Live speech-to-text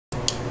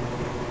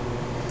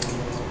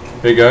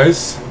Hey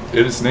guys,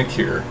 it is Nick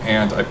here,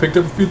 and I picked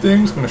up a few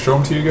things. I'm going to show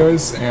them to you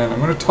guys, and I'm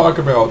going to talk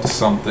about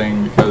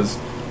something because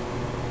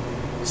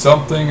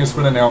something has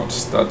been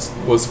announced that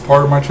was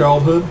part of my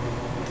childhood,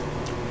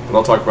 but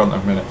I'll talk about it in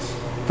a minute.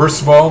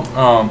 First of all,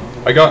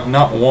 I got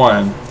not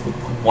one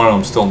of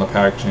them still in the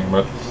packaging,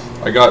 but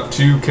I got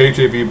 2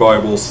 KJV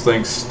Bibles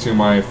thanks to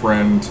my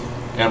friend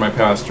and my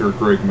pastor,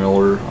 Greg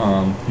Miller.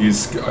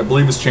 I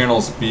believe his channel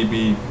is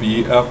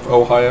BBBF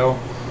Ohio.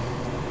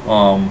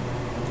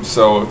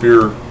 So if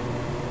you're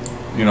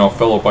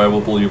fellow Bible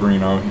believer,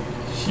 I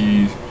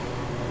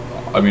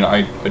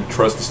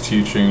trust his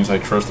teachings. I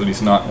trust that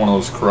he's not one of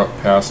those corrupt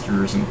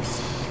pastors, and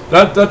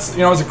that's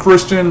as a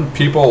Christian,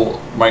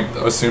 people might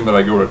assume that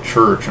I go to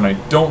church, and I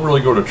don't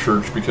really go to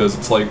church because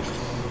it's like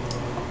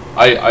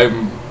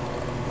I'm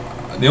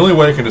the only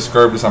way I can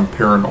describe this. I'm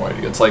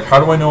paranoid. It's like, how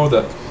do I know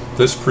that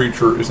this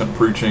preacher isn't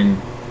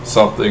preaching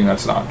something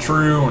that's not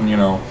true? And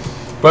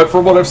but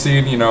for what I've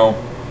seen,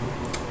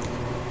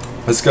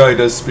 this guy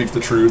does speak the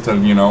truth,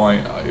 and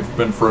I've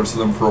been friends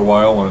with him for a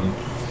while, and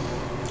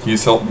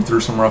he's helped me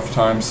through some rough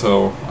times,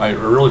 so I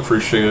really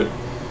appreciate it.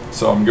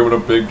 So I'm giving a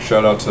big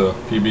shout out to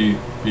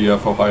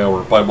PBBF Ohio,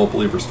 or Bible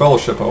Believers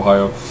Fellowship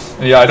Ohio.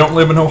 And yeah, I don't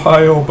live in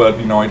Ohio, but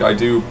I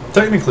do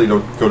technically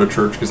don't go to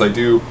church because I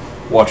do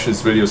watch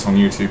his videos on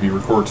YouTube. He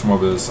records some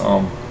of his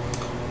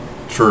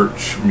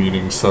church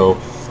meetings. So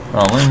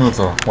let me move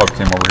the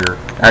webcam over here.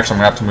 Actually,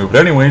 I'm gonna have to move it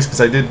anyways because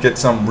I did get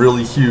some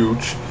really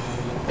huge.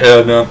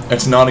 And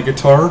it's not a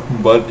guitar,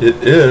 but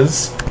it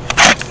is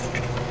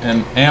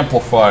an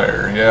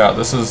amplifier. Yeah,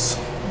 this is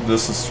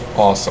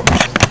awesome.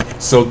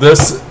 So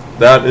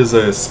that is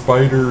a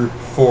Spider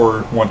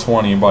 4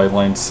 120 by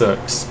Line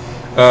 6.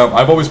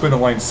 I've always been a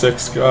Line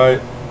 6 guy.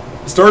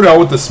 Started out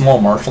with this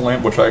small Marshall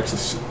amp, which I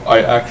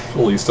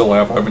actually still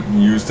have. I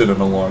haven't used it in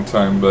a long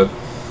time, but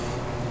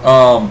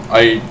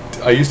I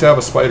used to have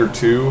a Spider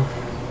 2. I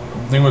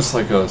think it was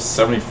like a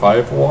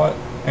 75 watt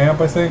amp,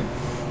 I think.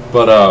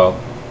 But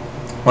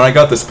when I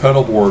got this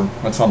pedal board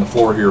that's on the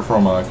floor here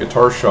from a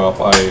guitar shop,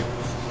 I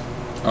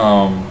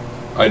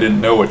didn't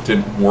know it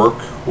didn't work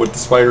with the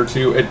Spider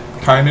 2. It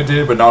kind of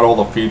did, but not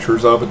all the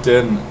features of it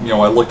did. And,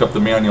 I looked up the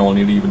manual, and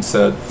it even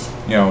said,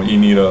 you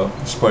need a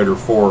Spider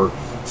 4.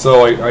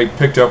 So I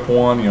picked up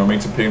one,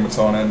 made some payments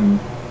on it, and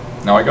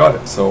now I got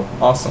it. So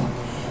awesome.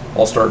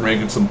 I'll start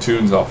making some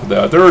tunes off of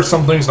that. There are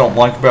some things I don't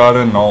like about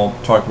it, and I'll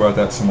talk about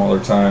that some other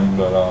time.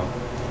 But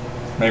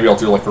maybe I'll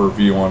do like a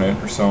review on it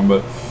or something.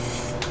 But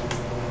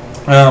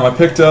I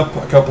picked up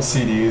a couple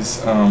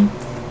CDs.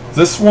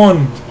 This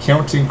one,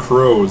 Counting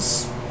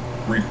Crows,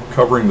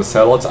 Recovering the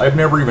Satellites. I've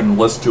never even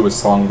listened to a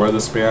song by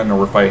this band,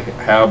 or if I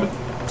have,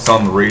 it's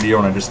on the radio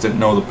and I just didn't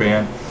know the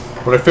band.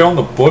 But I found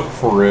the book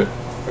for it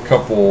I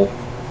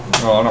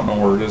don't know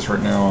where it is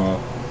right now,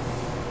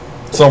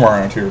 somewhere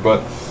around here.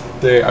 But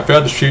I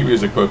found the sheet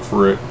music book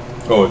for it.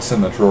 Oh, it's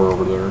in the drawer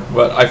over there.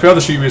 But I found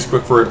the sheet music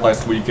book for it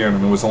last weekend,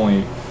 and it was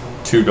only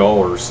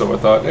 $2. So I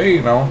thought,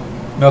 hey,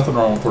 nothing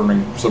wrong with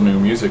learning some new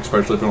music,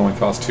 especially if it only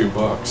costs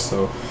 $2.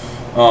 So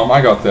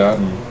I got that,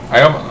 and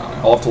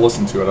I'll have to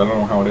listen to it. I don't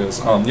know how it is.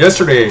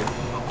 Yesterday,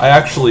 I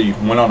actually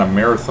went on a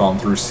marathon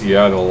through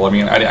Seattle.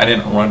 I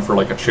didn't run for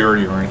like a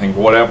charity or anything,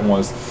 but what happened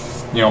was,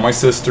 my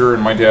sister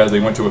and my dad, they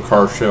went to a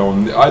car show,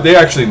 and they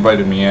actually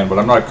invited me in, but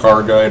I'm not a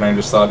car guy, and I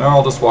just thought, no,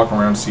 I'll just walk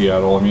around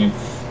Seattle. And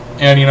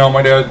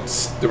my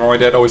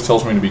dad always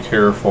tells me to be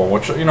careful,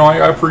 which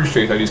I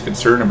appreciate that he's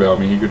concerned about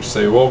me. He could just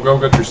say, well, go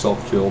get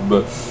yourself killed,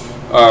 but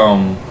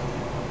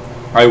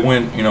I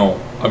went,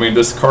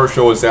 this car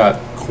show is at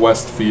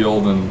Quest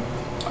Field, and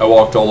I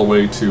walked all the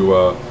way to,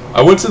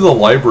 I went to the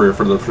library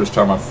for the first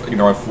time.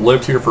 I've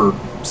lived here for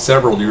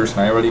several years,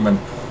 and I haven't even,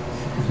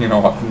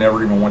 I've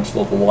never even went to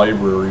the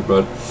library,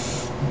 but,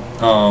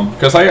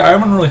 because I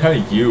haven't really had a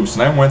use,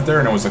 and I went there,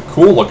 and it was a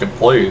cool looking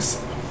place.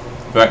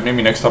 In fact,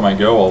 maybe next time I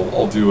go,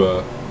 I'll do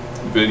a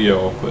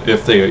video,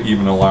 if they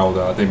even allow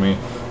that. They may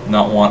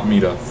not want me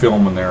to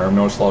film in there. I've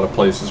noticed a lot of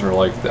places are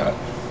like that,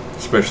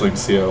 especially in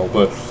Seattle,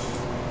 but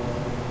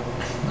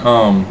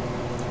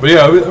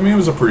yeah, it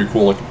was a pretty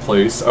cool looking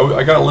place.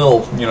 I got a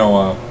little,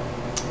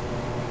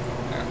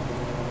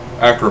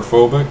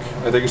 acrophobic,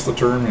 I think it's the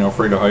term,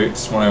 afraid of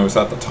heights when I was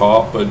at the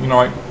top, but,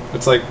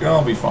 it's like, oh,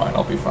 I'll be fine,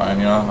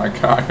 I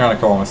kind of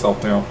calm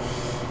myself down.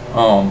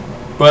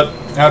 But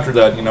after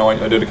that,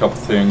 I did a couple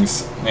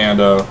things,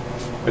 and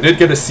I did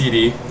get a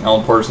CD,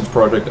 Alan Parsons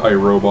Project, I,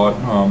 Robot.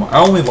 I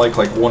only like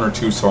 1 or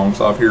 2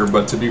 songs off here,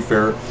 but to be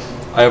fair,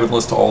 I haven't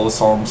listened to all the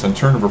songs, and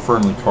Turn of a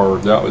Friendly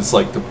Card, that was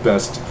like the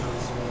best.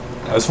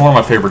 It's one of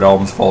my favorite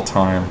albums of all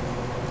time.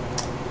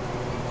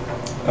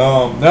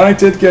 Then I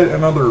did get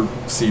another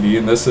CD,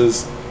 and this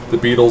is the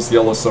Beatles'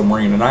 Yellow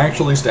Submarine. And I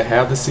actually used to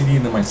have the CD,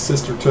 and then my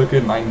sister took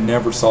it, and I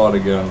never saw it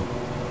again.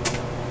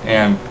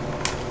 And,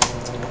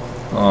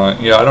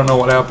 yeah, I don't know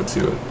what happened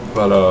to it,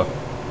 but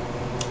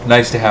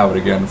nice to have it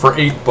again. For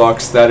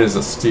 $8, that is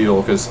a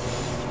steal, because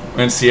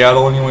in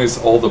Seattle anyways,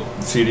 all the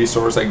CD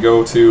stores I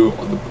go to,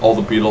 all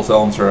the Beatles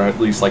albums are at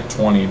least like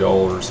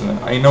 $20, and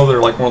I know they're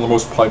like one of the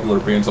most popular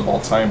bands of all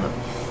time, but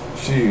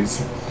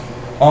jeez.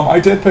 I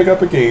did pick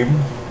up a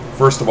game.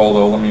 First of all,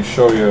 though, let me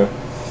show you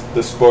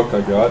this book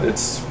I got.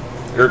 It's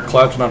Eric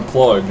Clapton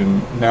Unplugged,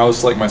 and now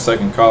it's like my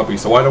second copy.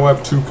 So why do I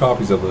have 2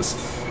 copies of this?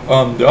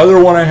 The other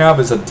one I have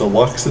is a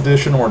deluxe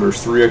edition where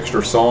there's 3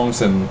 extra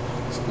songs and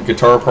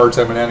guitar parts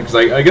I've been adding. Because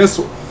I guess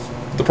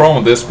the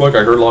problem with this book,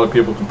 I heard a lot of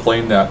people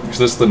complain that, because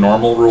this is the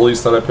normal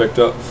release that I picked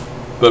up,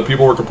 but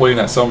people were complaining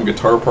that some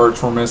guitar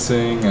parts were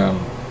missing and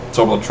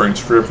some of the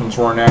transcriptions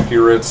weren't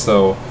accurate.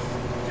 So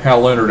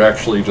Hal Leonard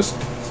actually just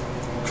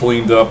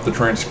cleaned up the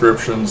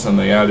transcriptions, and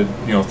they added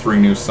 3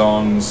 new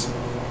songs,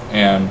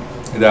 and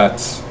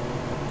that's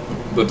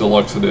the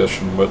deluxe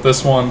edition. But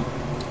this one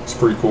is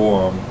pretty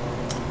cool.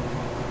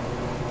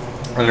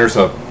 And there's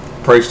a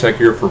price tag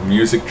here for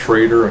Music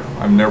Trader.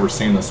 I've never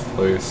seen this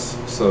place,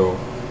 so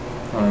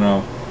I don't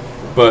know.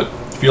 But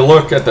if you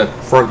look at the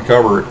front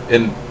cover,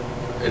 and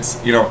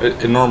it's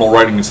in normal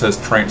writing it says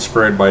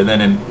transcribed by,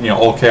 then in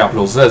all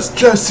capitals it says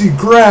Jesse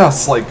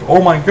Grass. Like,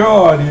 oh my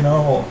God,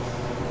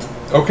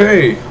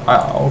 Okay,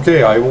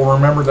 I will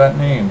remember that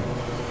name.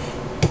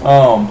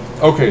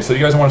 Okay, so you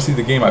guys want to see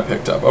the game I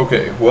picked up?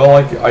 Okay,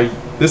 well,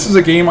 this is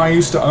a game I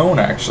used to own,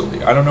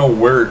 actually. I don't know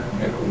where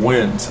it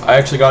went. I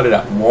actually got it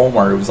at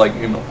Walmart. It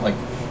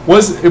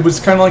was it was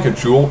kind of like a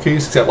jewel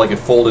case, except like it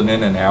folded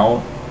in and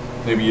out.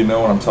 Maybe you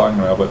know what I'm talking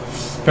about. But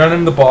found it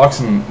in the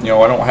box, and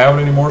I don't have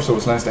it anymore, so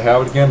it's nice to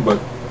have it again.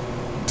 But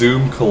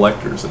Doom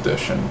Collector's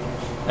Edition,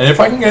 and if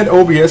I can get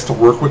OBS to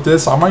work with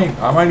this, I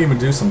might even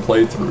do some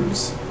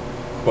playthroughs.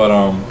 But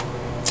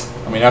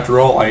I mean, after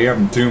all, I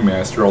am Doom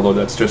Master, although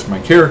that's just my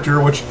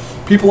character, which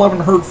people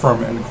haven't heard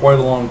from in quite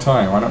a long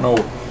time. I don't know.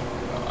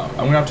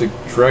 I'm gonna have to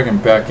drag him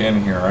back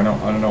in here. I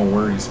don't know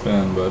where he's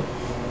been, but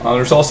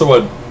there's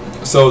also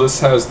so this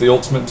has the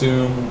Ultimate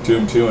Doom,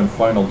 Doom 2, and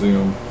Final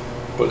Doom,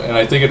 and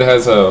I think it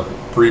has a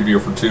preview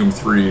for Doom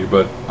 3,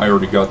 but I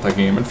already got that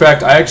game. In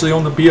fact, I actually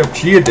own the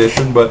BFG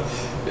edition,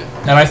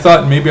 and I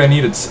thought maybe I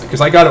needed,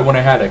 because I got it when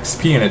I had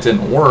XP and it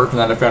didn't work, and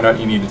then I found out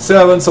you needed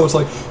 7, so it's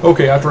like,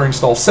 okay, after I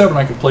install 7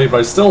 I could play it, but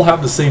I still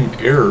have the same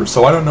error,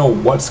 so I don't know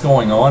what's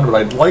going on, but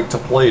I'd like to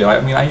play it.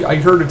 I mean, I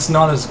heard it's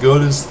not as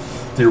good as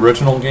the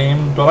original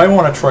game, but I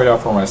want to try it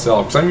out for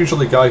myself, because I'm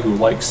usually the guy who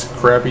likes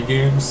crappy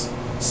games,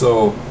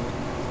 so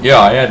yeah,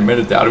 I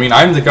admitted that. I mean,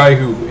 I'm the guy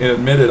who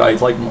admitted I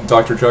like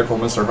Dr. Jekyll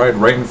and Mr. Hyde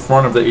right in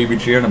front of the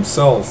ABGN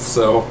himself,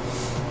 so,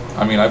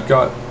 I mean, I've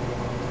got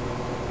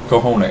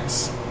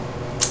cojones.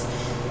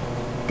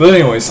 But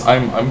anyways,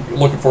 I'm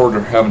looking forward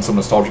to having some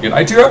nostalgia again.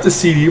 I do have the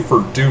CD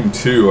for Doom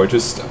 2. I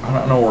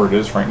don't know where it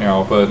is right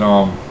now, but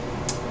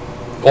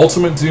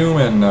Ultimate Doom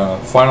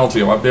and Final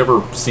Doom, I've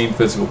never seen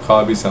physical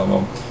copies of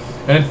them.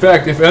 And in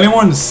fact, if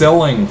anyone's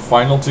selling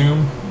Final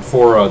Doom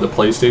for the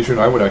PlayStation,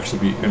 I would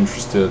actually be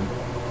interested.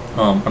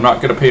 I'm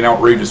not going to pay an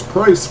outrageous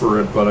price for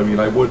it, but I mean,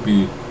 I would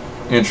be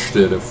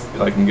interested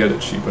if I can get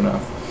it cheap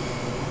enough.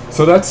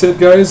 So that's it,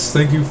 guys.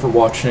 Thank you for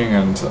watching,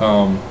 and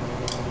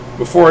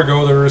before I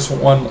go, there is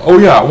one. Oh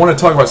yeah, I want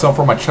to talk about something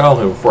from my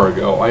childhood before I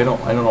go. I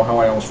don't know how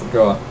I almost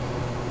forgot.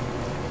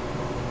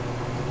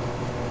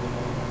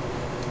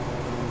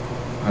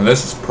 And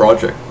this is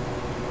product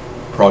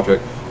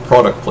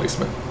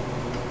placement.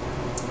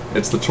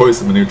 It's the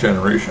choice of a new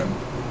generation.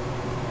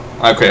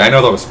 Okay, I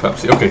know that was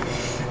Pepsi. Okay.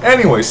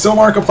 Anyway, so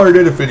Markiplier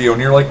did a video,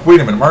 and you're like, wait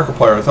a minute,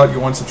 Markiplier, I thought you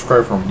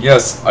unsubscribed from him.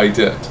 Yes, I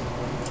did.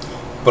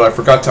 But I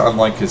forgot to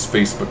unlike his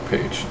Facebook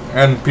page.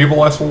 And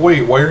people ask, well,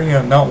 wait, why are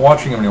you not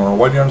watching him anymore?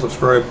 Why did you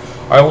unsubscribe?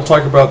 I will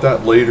talk about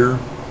that later.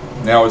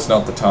 Now is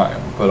not the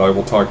time, but I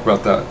will talk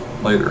about that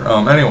later.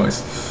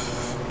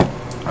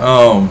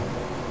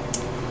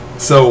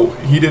 So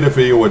he did a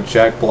video with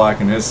Jack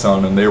Black and his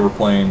son, and they were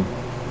playing,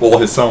 well,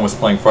 his son was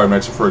playing Five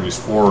Nights at Freddy's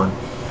 4,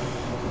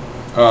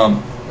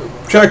 and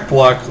Jack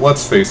Black,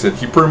 let's face it,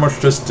 he pretty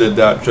much just did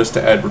that just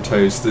to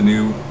advertise the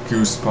new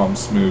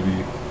Goosebumps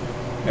movie.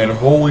 And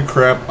holy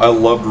crap, I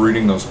loved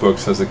reading those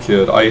books as a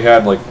kid. I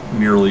had like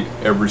nearly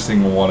every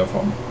single one of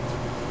them.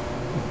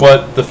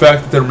 But the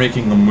fact that they're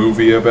making a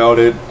movie about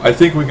it, I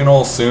think we can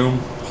all assume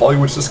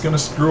Hollywood's just going to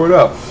screw it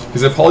up.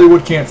 Because if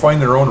Hollywood can't find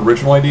their own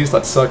original ideas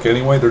that suck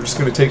anyway, they're just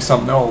going to take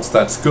something else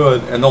that's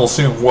good, and they'll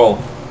assume, well,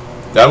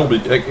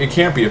 it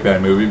can't be a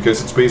bad movie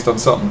because it's based on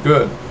something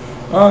good.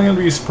 I'm going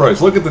to be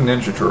surprised. Look at the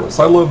Ninja Turtles.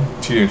 I love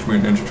Teenage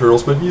Mutant Ninja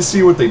Turtles, but you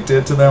see what they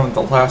did to them in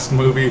the last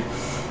movie?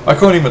 I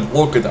couldn't even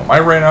look at them. I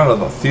ran out of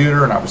the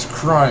theater and I was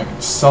crying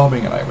and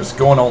sobbing, and I was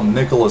going all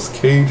Nicolas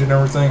Cage and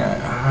everything.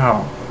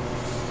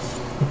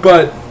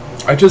 But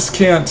I just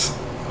can't.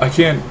 I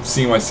can't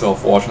see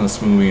myself watching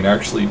this movie and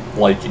actually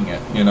liking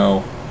it. You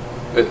know,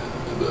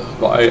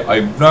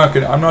 I'm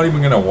not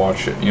even gonna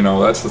watch it. You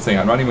know, that's the thing.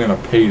 I'm not even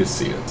gonna pay to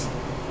see it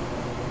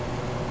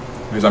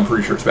because I'm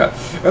pretty sure it's bad.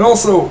 And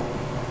also,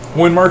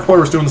 when Markiplier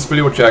was doing this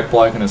video with Jack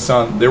Black and his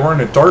son, they were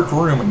in a dark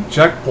room, and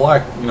Jack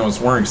Black, you know, was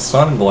wearing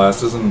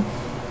sunglasses, and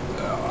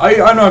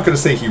I'm not going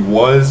to say he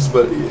was,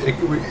 but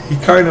he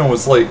kind of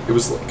was like, it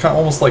was kind of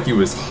almost like he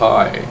was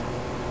high.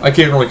 I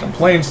can't really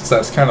complain since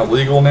that's kind of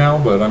legal now,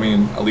 but I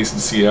mean, at least in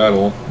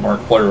Seattle.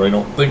 Markiplier, I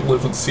don't think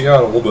lives in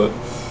Seattle, but,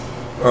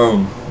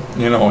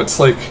 you know, it's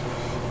like,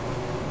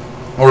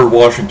 or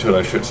Washington,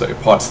 I should say,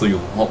 Pottsville,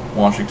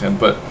 Washington.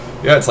 But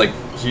yeah, it's like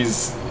he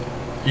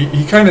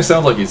kind of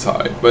sounds like he's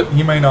high, but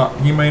he may not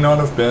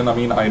have been. I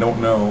mean, I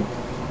don't know.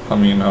 I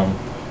mean, I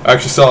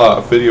actually saw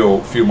a video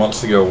a few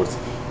months ago with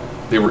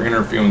they were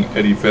interviewing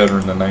Eddie Vedder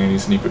in the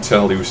 '90s, and you could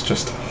tell he was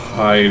just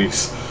high.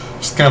 He's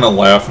just kind of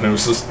laughing. It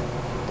was just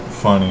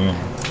funny.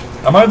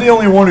 Am I the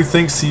only one who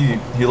thinks he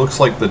looks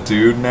like the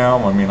dude now?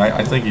 I mean,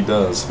 I think he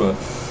does, but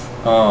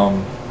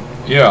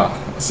yeah.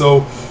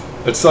 So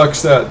it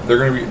sucks that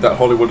that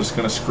Hollywood is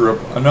gonna screw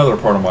up another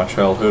part of my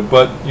childhood.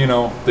 But you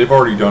know, they've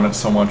already done it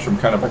so much. I'm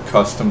kind of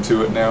accustomed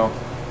to it now.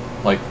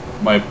 Like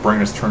my brain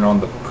has turned on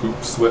the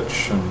poop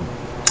switch, and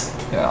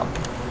yeah,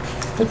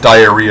 the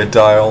diarrhea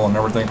dial and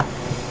everything.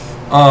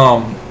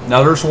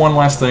 Now there's one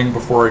last thing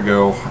before I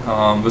go.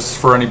 This is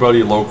for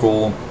anybody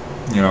local.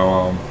 You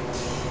know,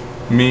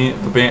 me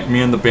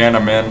and the band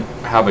I'm in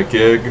have a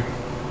gig,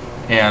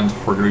 and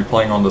we're gonna be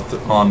playing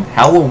on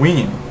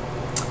Halloween.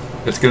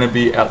 It's gonna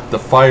be at the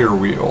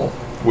Firewheel,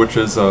 which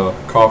is a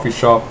coffee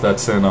shop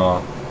that's in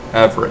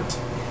Everett.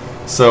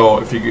 So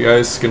if you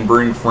guys can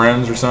bring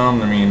friends or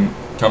something, I mean,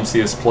 come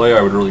see us play.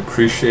 I would really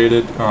appreciate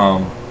it.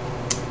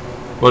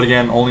 But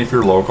again, only if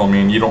you're local. I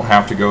mean, you don't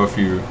have to go if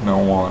you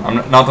don't want.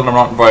 Not that I'm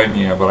not inviting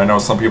you, but I know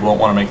some people don't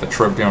want to make the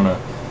trip down to,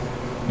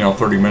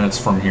 30 minutes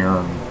from here.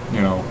 And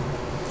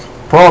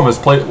problem is,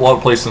 a lot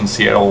of places in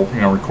Seattle,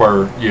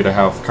 require you to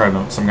have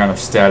some kind of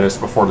status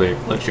before they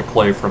let you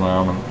play for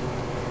them. And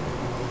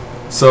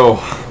so,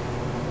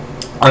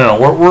 I don't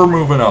know. We're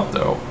moving up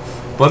though.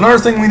 But another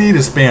thing we need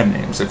is band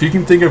names. If you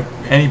can think of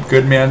any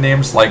good band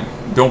names, like,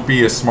 don't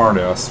be a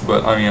smartass.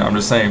 But I mean, I'm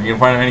just saying, if you can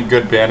find any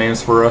good band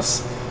names for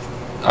us,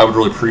 I would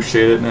really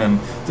appreciate it. And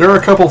there are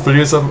a couple of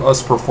videos of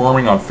us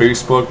performing on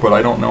Facebook, but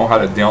I don't know how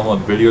to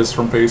download videos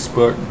from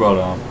Facebook. But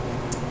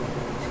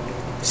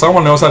if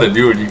someone knows how to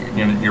do it,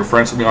 you're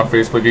friends with me on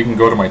Facebook, you can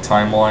go to my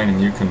timeline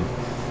and you can,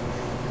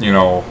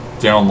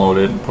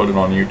 download it and put it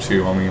on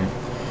YouTube. I mean,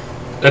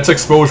 that's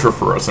exposure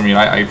for us. I mean,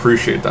 I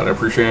appreciate that. I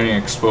appreciate any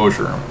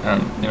exposure.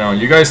 And,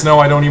 you guys know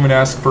I don't even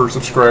ask for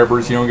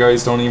subscribers. I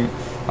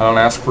don't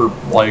ask for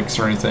likes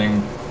or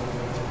anything.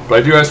 But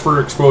I do ask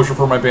for exposure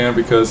for my band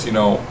because,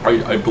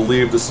 I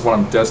believe this is what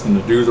I'm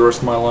destined to do the rest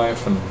of my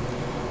life, and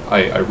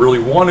I really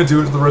want to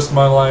do it the rest of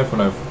my life,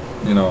 and I've,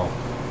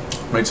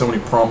 made so many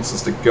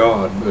promises to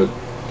God, but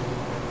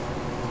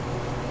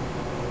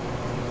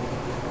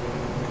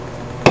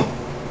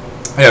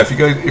yeah,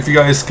 if you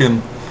guys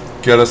can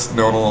get us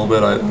known a little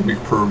bit, that'd be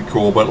pretty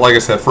cool. But like I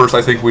said, first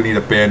I think we need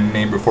a band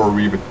name before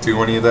we even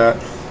do any of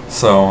that.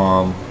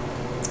 So,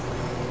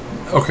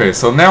 okay,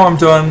 so now I'm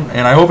done,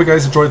 and I hope you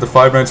guys enjoyed the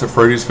 5 Nights at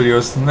Freddy's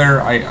videos. And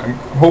I'm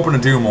hoping to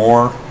do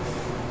more,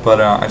 but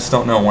I just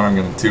don't know when I'm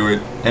going to do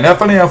it. And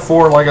FNAF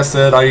 4, like I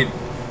said,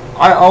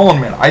 I'll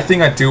admit, I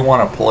think I do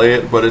want to play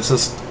it, but it's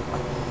just,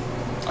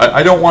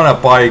 I don't want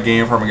to buy a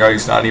game from a guy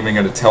who's not even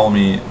going to tell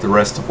me the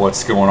rest of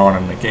what's going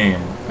on in the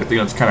game. I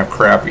think that's kind of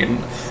crappy.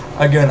 And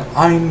again,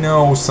 I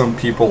know some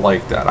people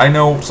like that. I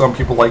know some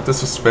people like the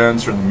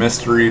suspense or the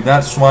mystery.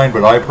 That's fine,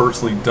 but I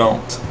personally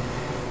don't.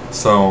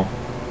 So,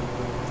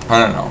 I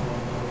don't know.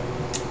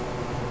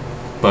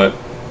 But,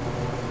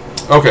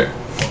 okay.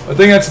 I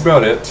think that's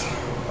about it.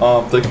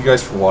 Thank you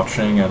guys for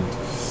watching, and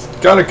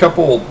got a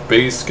couple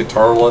bass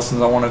guitar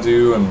lessons I want to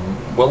do,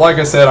 but like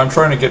I said, I'm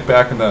trying to get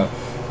back in the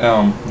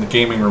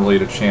gaming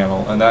related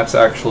channel, and that's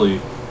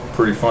actually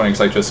pretty funny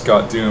because I just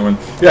got Doom. And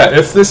yeah,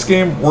 if this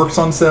game works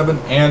on 7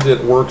 and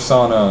it works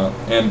on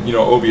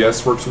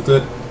OBS works with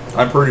it,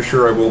 I'm pretty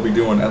sure I will be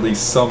doing at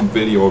least some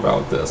video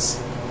about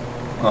this.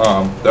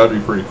 That would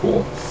be pretty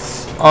cool.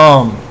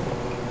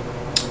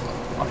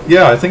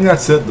 Yeah, I think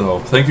that's it though.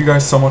 Thank you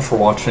guys so much for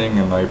watching,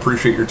 and I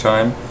appreciate your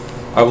time.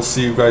 I will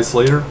see you guys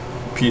later.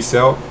 Peace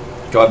out.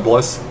 God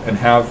bless, and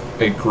have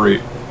a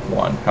great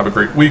one. Have a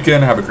great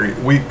weekend. Have a great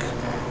week.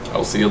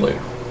 I'll see you later.